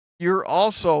you're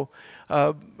also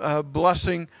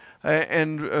blessing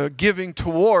and giving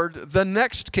toward the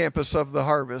next campus of the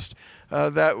harvest.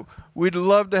 That we'd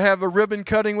love to have a ribbon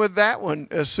cutting with that one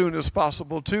as soon as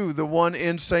possible too, the one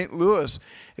in St. Louis.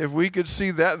 If we could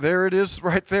see that, there it is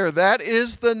right there. That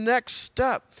is the next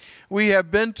step. We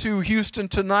have been to Houston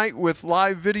tonight with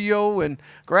live video and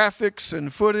graphics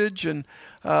and footage and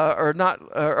or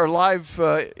live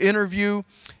interview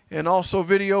and also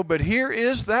video. But here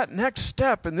is that next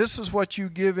step, and this is what you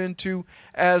give into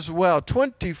as well.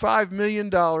 $25 million,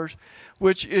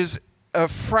 which is a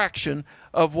fraction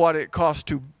of what it cost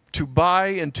to buy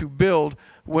and to build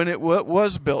when it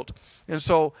was built. And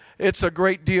so it's a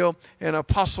great deal. An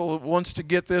apostle wants to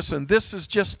get this, and this is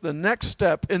just the next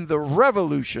step in the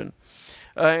revolution.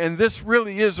 And this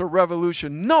really is a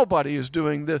revolution. Nobody is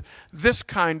doing this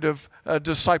kind of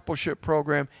discipleship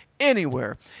program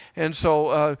anywhere. And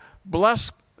so bless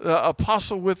the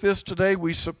apostle with this today.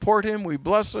 We support him. We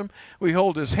bless him. We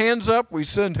hold his hands up. We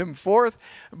send him forth.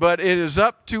 But it is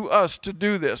up to us to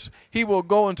do this. He will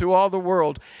go into all the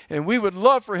world. And we would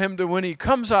love for him to, when he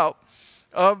comes out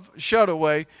of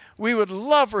Shutaway, we would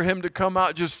love for him to come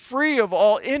out just free of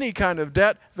any kind of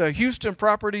debt. The Houston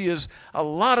property is, a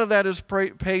lot of that is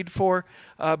paid for,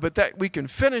 but that we can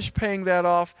finish paying that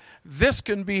off. This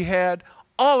can be had.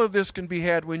 All of this can be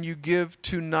had when you give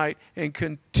tonight and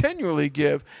continually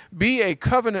give. Be a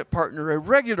covenant partner, a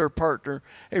regular partner,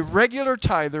 a regular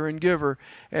tither and giver,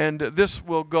 and this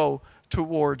will go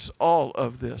towards all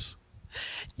of this.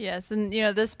 Yes, and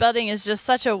this building is just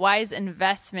such a wise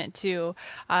investment too.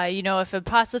 If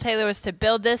Apostle Taylor was to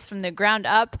build this from the ground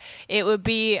up, it would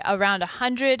be around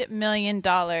 $100 million,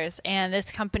 and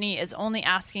this company is only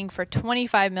asking for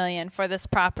 $25 million for this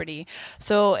property.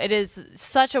 So it is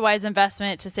such a wise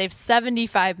investment to save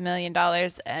 $75 million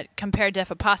compared to if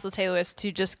Apostle Taylor was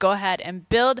to just go ahead and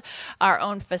build our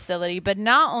own facility. But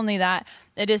not only that,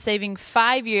 it is saving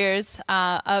 5 years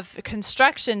of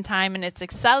construction time, and it's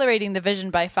accelerating the vision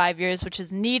by 5 years, which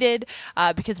is needed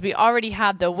because we already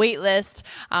have the wait list.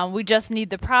 We just need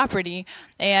the property.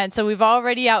 And so we've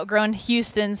already outgrown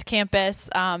Houston's campus.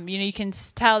 You can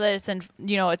tell that it's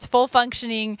it's full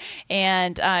functioning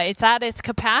and it's at its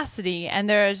capacity. And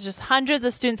there's just hundreds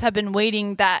of students have been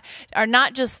waiting that are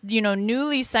not just,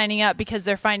 newly signing up because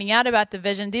they're finding out about the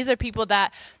vision. These are people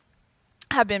that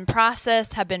have been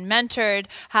processed, have been mentored,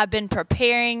 have been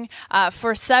preparing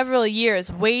for several years,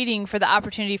 waiting for the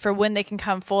opportunity for when they can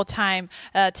come full time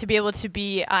to be able to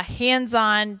be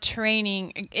hands-on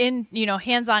training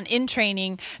hands-on in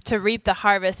training to reap the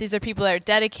harvest. These are people that are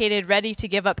dedicated, ready to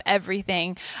give up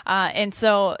everything. And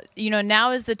so,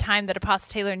 now is the time that Apostle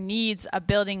Taylor needs a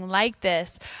building like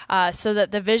this so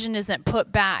that the vision isn't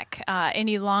put back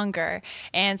any longer.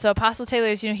 And so Apostle Taylor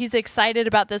is, he's excited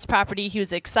about this property. He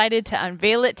was excited to unveil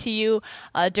it to you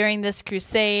during this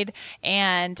crusade,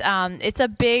 and it's a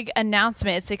big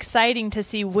announcement. It's exciting to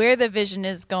see where the vision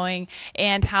is going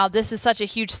and how this is such a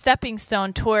huge stepping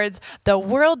stone towards the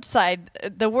world-size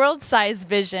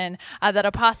vision that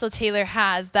Apostle Taylor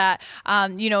has, that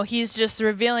he's just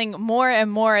revealing more and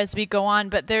more as we go on.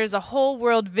 But there's a whole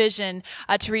world vision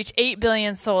to reach 8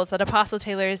 billion souls that Apostle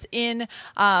Taylor is in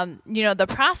the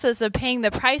process of paying the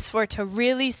price for, to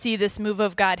really see this move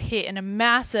of God hit in a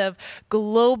massive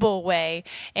global way.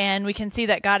 And we can see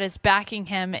that God is backing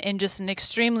him in just an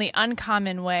extremely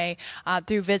uncommon way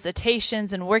through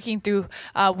visitations and working through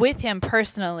with him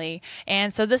personally.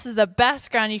 And so this is the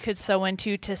best ground you could sow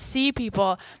into, to see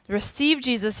people receive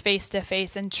Jesus face to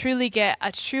face and truly get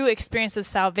a true experience of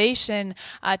salvation,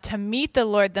 to meet the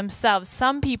Lord themselves.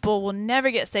 Some people will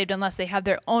never get saved unless they have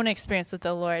their own experience with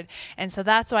the Lord. And so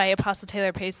that's why Apostle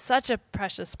Taylor pays such a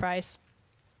precious price.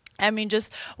 I mean,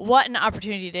 just what an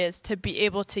opportunity it is to be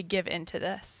able to give into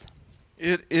this.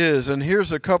 It is. And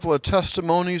here's a couple of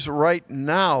testimonies right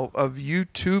now of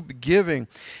YouTube giving.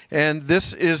 And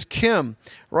this is Kim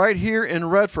right here in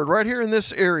Redford, right here in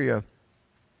this area.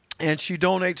 And she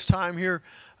donates time here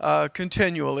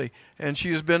continually. And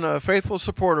she has been a faithful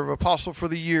supporter of Apostle for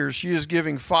the years. She is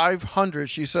giving $500.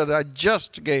 She said, I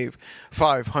just gave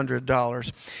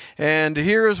 $500. And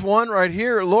here is one right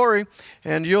here, Lori.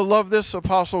 And you'll love this,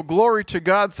 Apostle. Glory to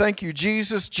God. Thank you,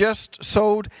 Jesus. Just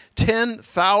sowed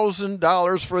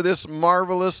 $10,000 for this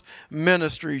marvelous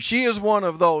ministry. She is one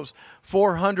of those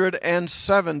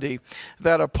 470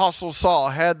 that Apostle saw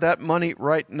had that money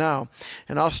right now.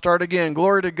 And I'll start again.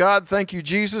 Glory to God. Thank you,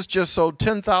 Jesus. Just sowed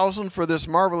 $10,000 for this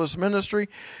marvelous ministry.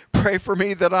 Pray for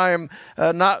me that I am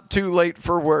not too late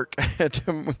for work.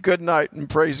 Good night and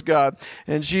praise God.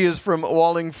 And she is from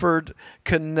Wallingford,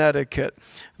 Connecticut.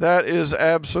 That is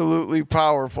absolutely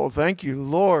powerful. Thank you,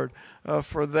 Lord.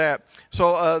 for that.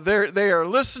 So they are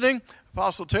listening.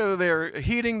 Apostle Taylor, they are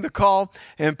heeding the call,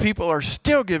 and people are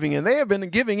still giving in. They have been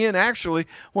giving in, actually.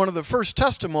 One of the first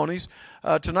testimonies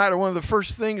tonight, or one of the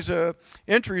first things,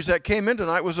 entries that came in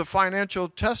tonight, was a financial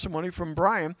testimony from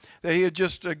Brian that he had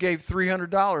just gave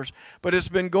 $300. But it's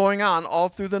been going on all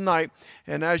through the night,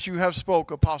 and as you have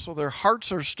spoke, Apostle, their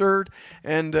hearts are stirred,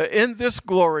 and in this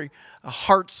glory,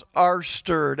 hearts are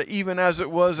stirred, even as it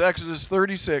was Exodus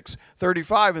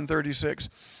 35 and 36.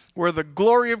 Where the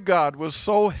glory of God was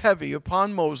so heavy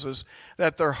upon Moses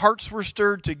that their hearts were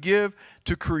stirred to give,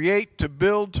 to create, to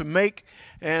build, to make.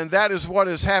 And that is what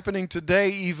is happening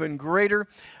today, even greater,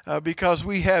 because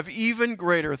we have even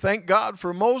greater. Thank God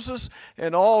for Moses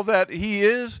and all that he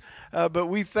is, but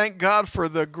we thank God for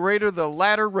the greater, the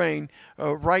latter rain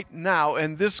right now.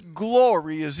 And this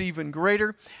glory is even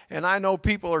greater. And I know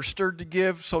people are stirred to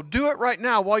give, so do it right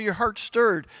now while your heart's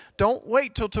stirred. Don't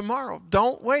wait till tomorrow.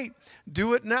 Don't wait.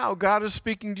 Do it now. God is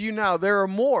speaking to you now. There are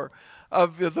more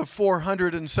of the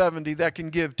 470 that can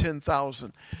give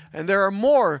 10,000. And there are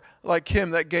more like him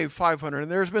that gave 500.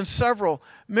 And there's been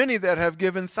many that have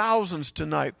given thousands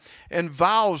tonight. And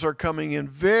vows are coming in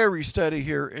very steady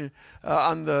here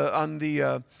on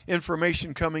the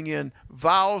information coming in.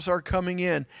 Vows are coming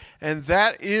in. And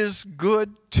that is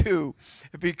good too,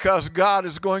 because God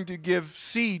is going to give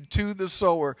seed to the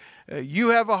sower. You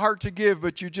have a heart to give,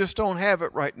 but you just don't have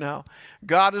it right now.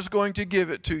 God is going to give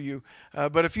it to you.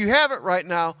 But if you have it right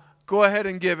now, go ahead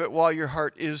and give it while your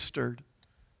heart is stirred.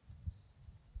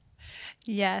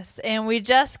 Yes, and we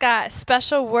just got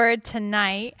special word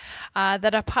tonight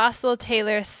that Apostle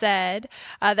Taylor said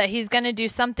that he's going to do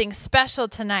something special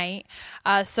tonight.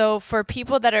 So for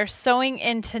people that are sewing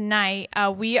in tonight,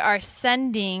 we are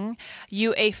sending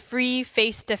you a free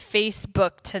face-to-face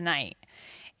book tonight.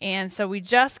 And so we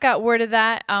just got word of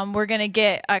that. We're going to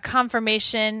get a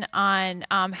confirmation on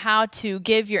how to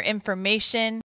give your information.